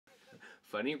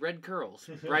Funny red curls.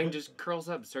 Brian just curls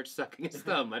up, starts sucking his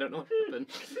thumb. I don't know what happened.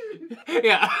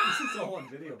 Yeah. This is all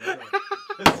on video, by the way.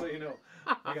 Just so you know.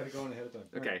 I gotta go in ahead of time.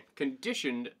 Okay. Right.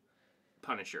 Conditioned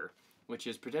punisher, which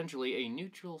is potentially a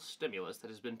neutral stimulus that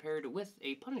has been paired with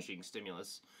a punishing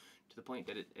stimulus to the point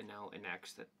that it now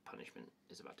enacts that punishment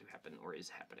is about to happen or is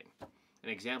happening. An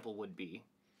example would be...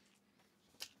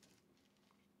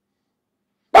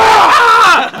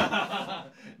 Now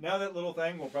that little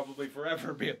thing will probably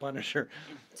forever be a punisher.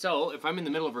 So, if I'm in the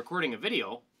middle of recording a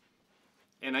video,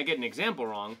 and I get an example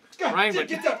wrong, God, Ryan would...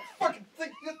 Get that fucking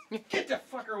thing! Get that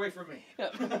fucker away from me!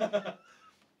 If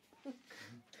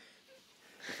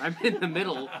I'm in the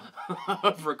middle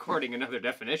of recording another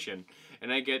definition,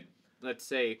 and I get, let's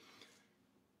say,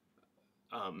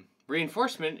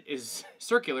 reinforcement is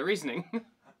circular reasoning.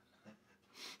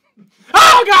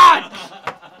 Oh, God!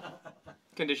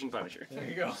 Conditioned punisher. There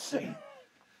you go.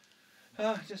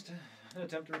 Just an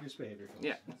attempt to reduce behavior. Folks.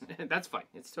 Yeah, that's fine.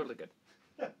 It's totally good.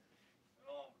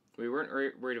 We weren't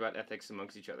worried about ethics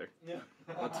amongst each other. Yeah.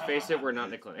 Let's face it, we're not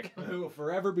in a clinic. We will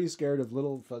forever be scared of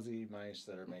little fuzzy mice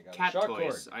that are made out cat of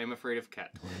toys. I am afraid of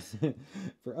cat toys.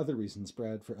 For other reasons,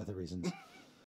 Brad. For other reasons.